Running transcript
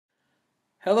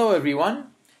Hello everyone.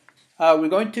 We're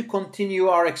going to continue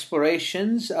our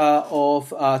explorations of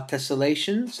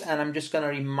tessellations, and I'm just going to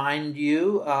remind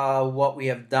you what we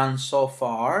have done so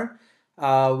far.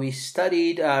 We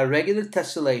studied regular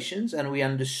tessellations and we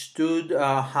understood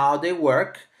how they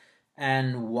work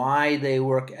and why they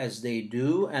work as they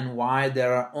do and why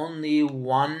there are only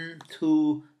 1,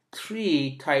 2,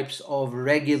 3 types of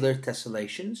regular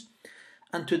tessellations.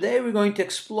 And today we're going to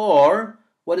explore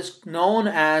what is known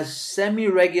as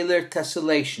semi-regular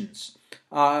tessellations.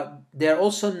 They're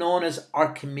also known as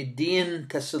Archimedean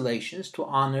tessellations to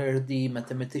honor the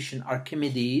mathematician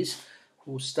Archimedes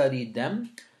who studied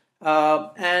them.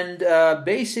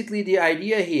 Basically the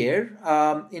idea here,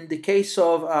 in the case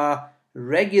of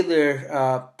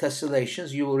regular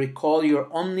tessellations, you will recall you're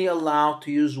only allowed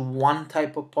to use one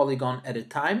type of polygon at a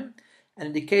time. And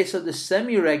in the case of the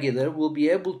semi-regular, we'll be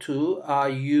able to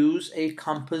use a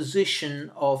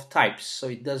composition of types. So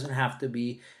it doesn't have to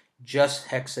be just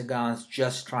hexagons,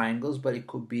 just triangles, but it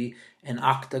could be an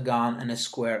octagon and a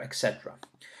square, etc.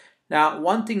 Now,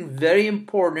 one thing very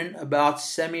important about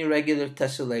semi-regular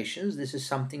tessellations, this is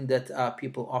something that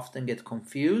people often get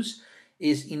confused,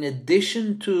 is in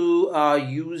addition to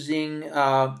using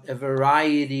a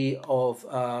variety of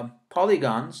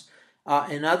polygons,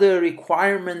 another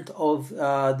requirement of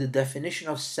the definition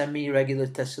of semi-regular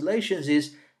tessellations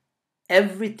is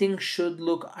everything should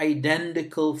look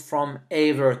identical from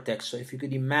a vertex. So if you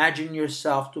could imagine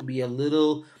yourself to be a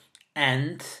little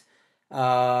ant,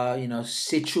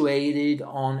 situated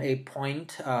on a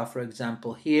point, for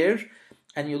example here,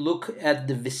 and you look at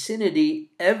the vicinity,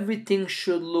 everything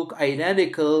should look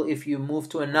identical if you move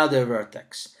to another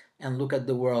vertex and look at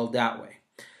the world that way.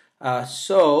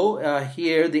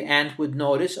 Here the ant would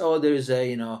notice, oh, there's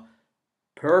a,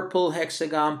 purple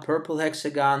hexagon,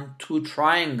 2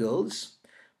 triangles.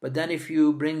 But then if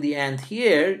you bring the ant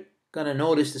here, gonna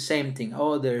notice the same thing.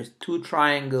 Oh, there's 2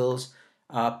 triangles,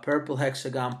 purple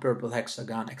hexagon,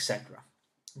 etc.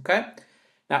 Okay?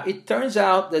 Now, it turns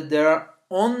out that there are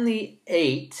only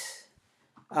 8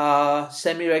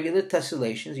 semi-regular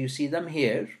tessellations. You see them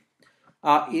here.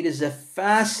 It is a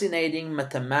fascinating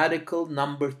mathematical,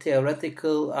 number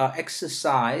theoretical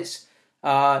exercise,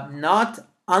 not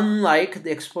unlike the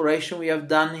exploration we have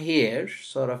done here.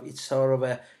 It's sort of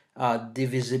a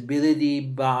divisibility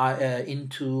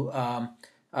into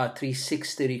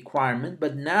 360 requirement,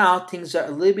 but now things are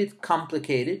a little bit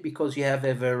complicated because you have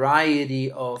a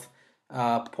variety of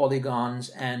polygons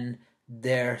and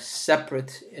their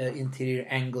separate interior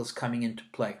angles coming into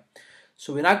play.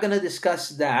 So we're not going to discuss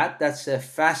that. That's a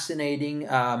fascinating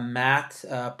math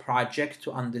project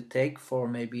to undertake for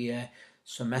maybe a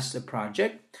semester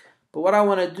project. But what I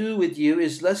want to do with you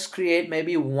is let's create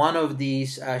maybe one of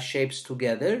these shapes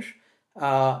together,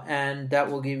 and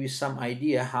that will give you some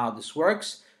idea how this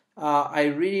works. I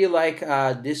really like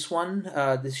this one.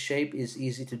 This shape is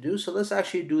easy to do, so let's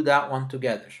actually do that one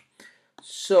together.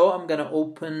 So I'm going to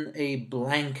open a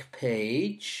blank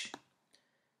page.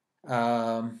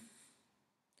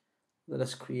 Let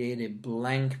us create a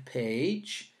blank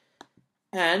page.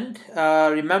 And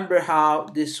remember how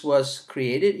this was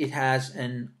created. It has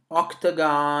an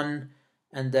octagon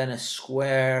and then a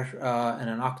square and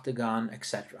an octagon,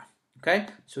 etc. Okay,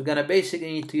 so we're going to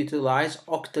basically need to utilize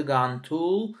octagon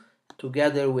tool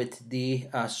together with the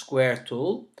square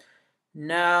tool.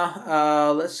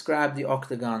 Now let's grab the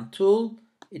octagon tool.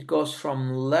 It goes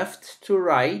from left to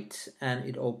right and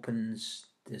it opens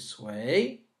this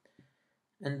way.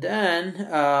 And then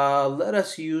let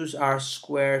us use our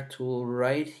square tool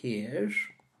right here.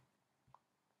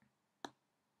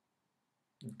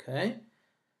 Okay.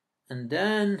 And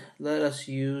then let us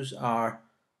use our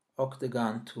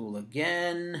octagon tool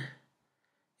again.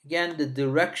 Again, the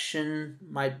direction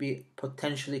might be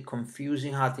potentially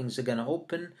confusing how things are going to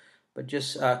open, but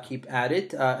just keep at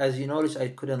it. As you notice, I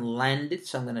couldn't land it,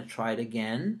 so I'm going to try it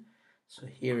again. So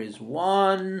here is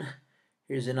one.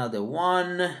 Here's another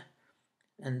one.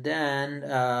 And then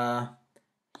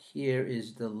here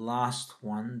is the last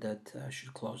one that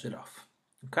should close it off.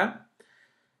 Okay.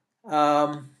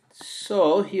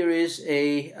 So here is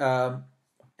an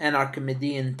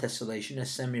Archimedean tessellation, a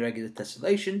semi-regular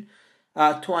tessellation.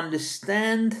 To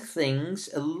understand things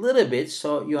a little bit,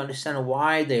 so you understand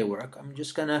why they work, I'm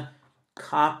just gonna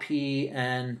copy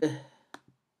and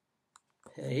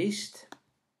paste.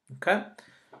 Okay.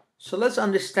 So let's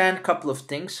understand a couple of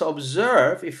things. So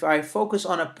observe, if I focus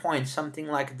on a point, something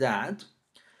like that,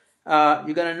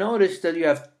 you're going to notice that you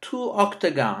have 2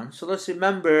 octagons. So let's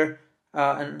remember,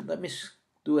 and let me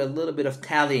do a little bit of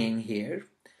tallying here.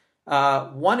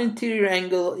 One interior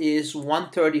angle is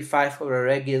 135 for a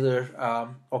regular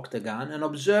octagon, and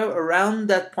observe around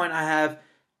that point I have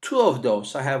two of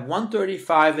those. I have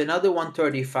 135, another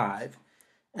 135,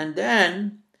 and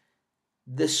then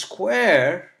the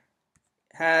square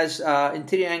has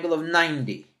interior angle of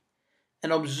 90.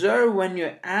 And observe when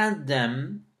you add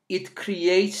them, it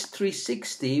creates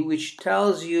 360, which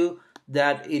tells you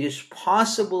that it is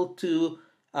possible to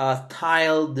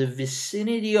tile the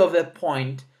vicinity of a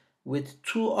point with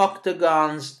two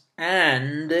octagons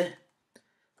and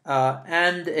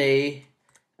a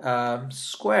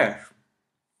square.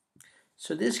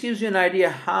 So this gives you an idea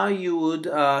how you would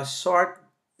start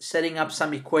setting up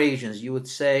some equations. You would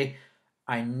say,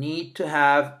 I need to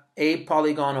have a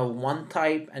polygon of one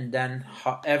type and then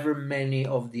however many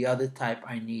of the other type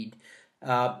I need.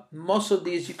 Most of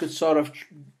these you could sort of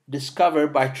discover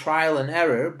by trial and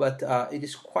error, but it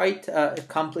is quite a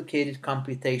complicated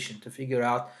computation to figure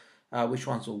out which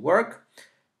ones will work.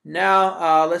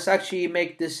 Now let's actually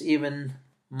make this even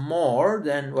more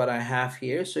than what I have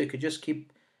here. So you could just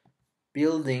keep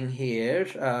building here.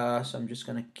 So I'm just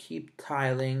going to keep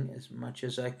tiling as much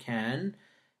as I can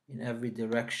in every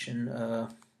direction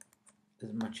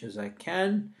as much as I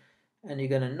can. And you're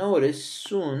going to notice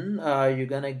soon you're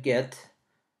going to get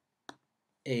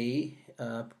a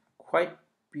quite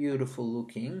beautiful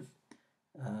looking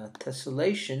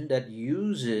tessellation that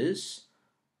uses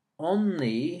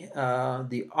only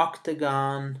the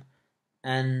octagon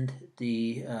and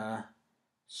the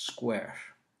square.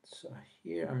 So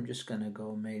here I'm just going to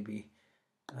go maybe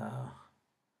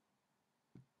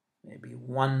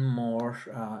one more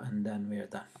and then we're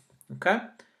done. Okay,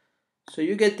 so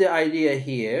you get the idea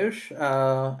here,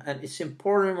 and it's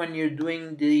important when you're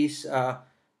doing these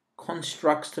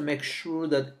constructs to make sure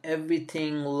that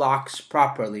everything locks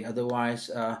properly, otherwise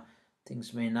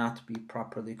things may not be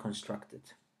properly constructed.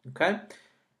 Okay,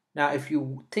 now if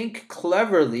you think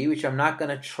cleverly, which I'm not going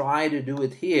to try to do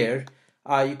it here,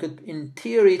 you could in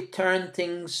theory turn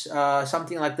things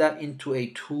something like that into a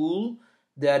tool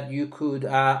that you could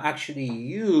actually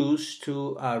use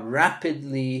to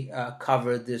rapidly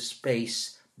cover this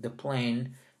space, the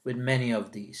plane, with many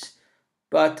of these.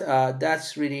 But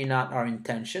that's really not our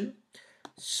intention.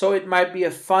 So it might be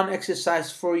a fun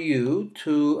exercise for you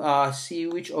to see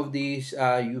which of these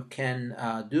you can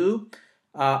do.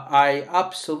 I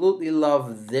absolutely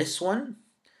love this one.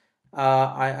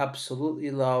 I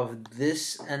absolutely love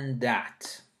this and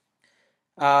that.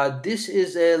 This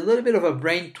is a little bit of a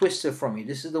brain twister for me.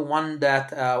 This is the one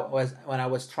that was when I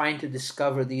was trying to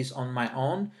discover these on my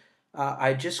own.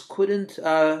 I just couldn't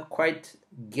quite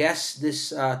guess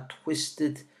this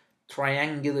twisted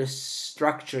triangular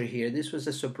structure here. This was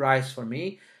a surprise for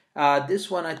me. This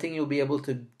one I think you'll be able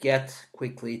to get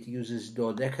quickly. It uses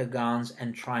dodecagons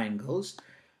and triangles.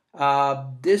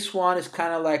 This one is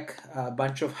kind of like a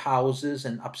bunch of houses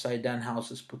and upside down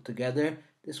houses put together.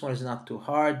 This one is not too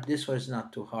hard. This one is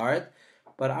not too hard.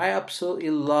 But I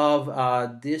absolutely love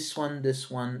this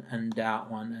one, and that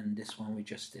one, and this one we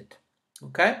just did.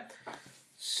 Okay?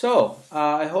 So,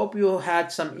 I hope you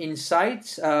had some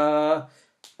insights. The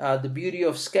beauty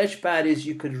of Sketchpad is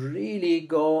you could really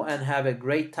go and have a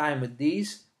great time with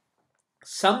these.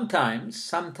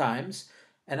 Sometimes,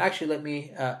 and actually let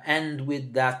me end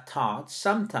with that thought.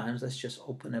 Sometimes, let's just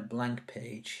open a blank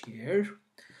page here.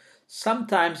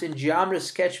 Sometimes in Geometer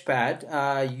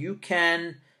Sketchpad, you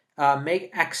can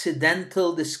make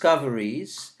accidental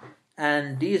discoveries,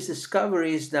 and these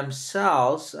discoveries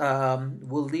themselves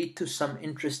will lead to some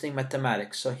interesting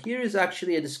mathematics. So here is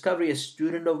actually a discovery a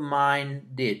student of mine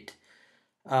did.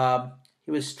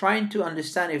 He was trying to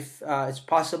understand if it's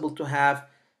possible to have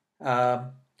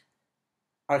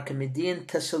Archimedean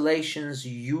tessellations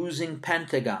using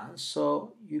pentagons.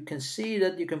 So you can see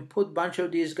that you can put a bunch of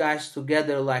these guys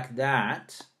together like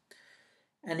that.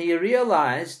 And he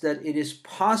realized that it is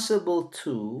possible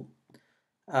to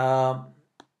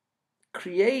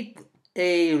create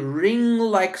a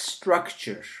ring-like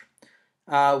structure.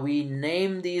 We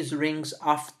name these rings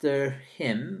after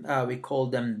him. We call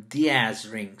them Diaz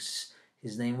Rings.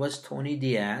 His name was Tony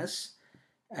Diaz.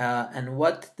 And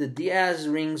what the Diaz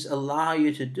Rings allow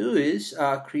you to do is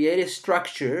create a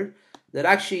structure that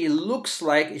actually looks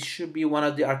like it should be one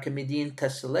of the Archimedean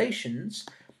Tessellations.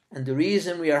 And the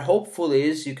reason we are hopeful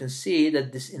is you can see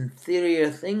that this interior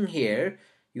thing here,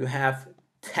 you have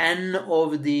 10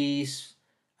 of these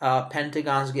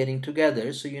pentagons getting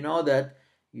together. So you know that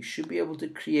you should be able to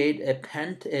create a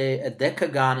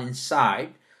decagon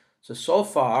inside. So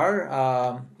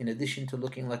far, in addition to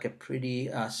looking like a pretty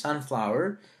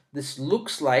sunflower, this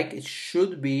looks like it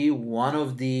should be one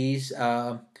of these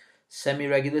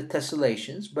semi-regular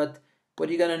tessellations. But what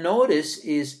you're going to notice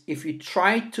is if you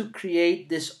try to create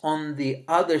this on the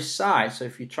other side, so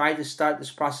if you try to start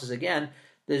this process again,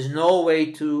 there's no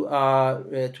way to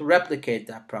replicate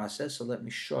that process. So let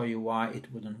me show you why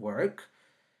it wouldn't work.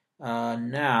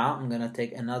 Now I'm going to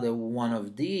take another one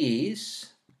of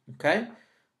these, okay?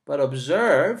 But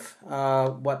observe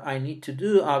what I need to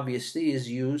do, obviously, is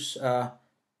use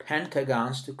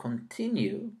pentagons to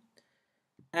continue.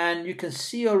 And you can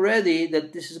see already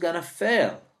that this is going to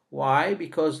fail. Why?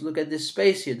 Because look at this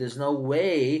space here. There's no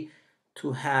way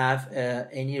to have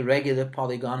any regular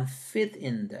polygon fit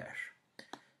in there.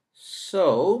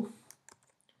 So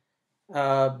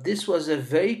this was a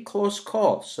very close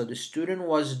call. So the student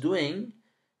was doing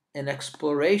an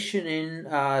exploration in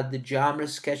the Geometer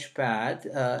Sketchpad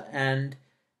and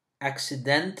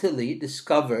accidentally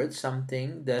discovered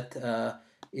something that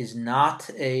is not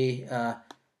a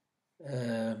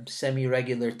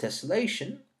semi-regular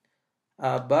tessellation,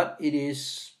 but it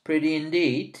is pretty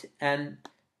indeed. And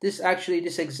this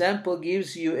example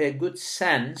gives you a good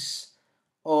sense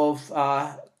of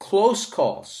close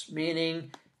calls,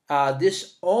 meaning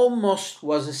this almost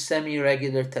was a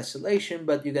semi-regular tessellation,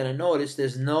 but you're going to notice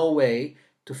there's no way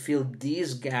to fill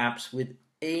these gaps with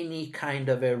any kind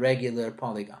of a regular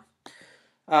polygon.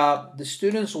 The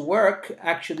students' work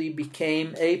actually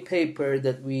became a paper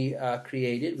that we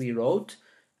we wrote,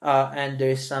 and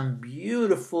there's some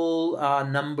beautiful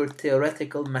number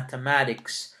theoretical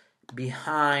mathematics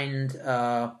behind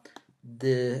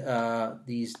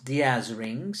these Diaz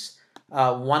rings.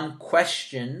 One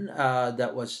question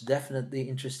that was definitely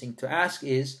interesting to ask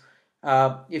is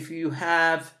if you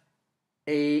have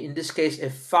in this case, a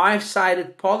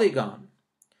 5-sided polygon,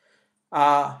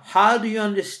 how do you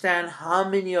understand how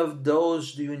many of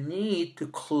those do you need to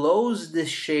close this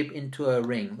shape into a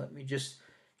ring? Let me just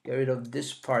get rid of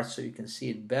this part so you can see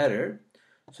it better.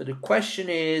 So the question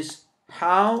is,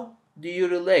 how do you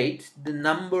relate the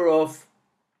number of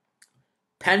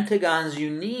pentagons you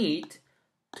need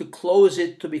to close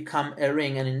it to become a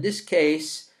ring? And in this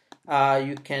case,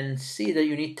 you can see that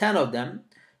you need 10 of them.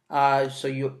 So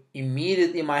you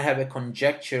immediately might have a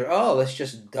conjecture, oh, let's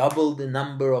just double the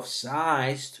number of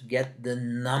sides to get the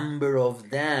number of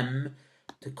them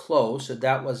to close. So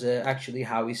that was actually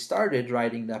how we started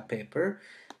writing that paper,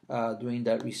 doing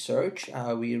that research.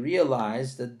 We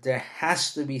realized that there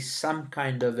has to be some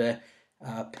kind of a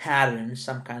pattern,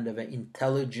 some kind of an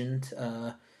intelligent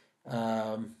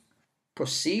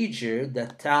procedure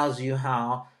that tells you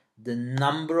how the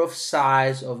number of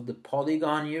sides of the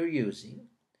polygon you're using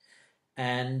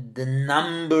and the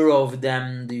number of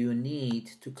them do you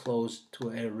need to close to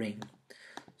a ring.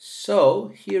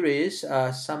 So here is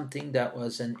something that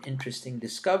was an interesting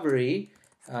discovery.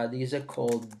 These are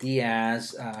called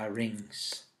Diaz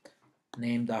rings,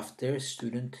 named after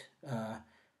student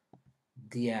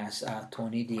Diaz,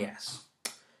 Tony Diaz.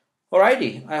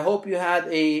 Alrighty, I hope you had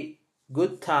a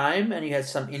good time and you had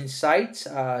some insights.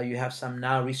 You have some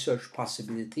now research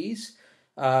possibilities.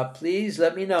 Please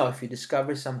let me know if you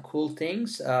discover some cool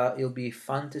things. It'll be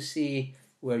fun to see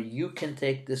where you can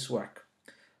take this work.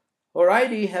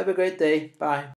 Alrighty, have a great day. Bye.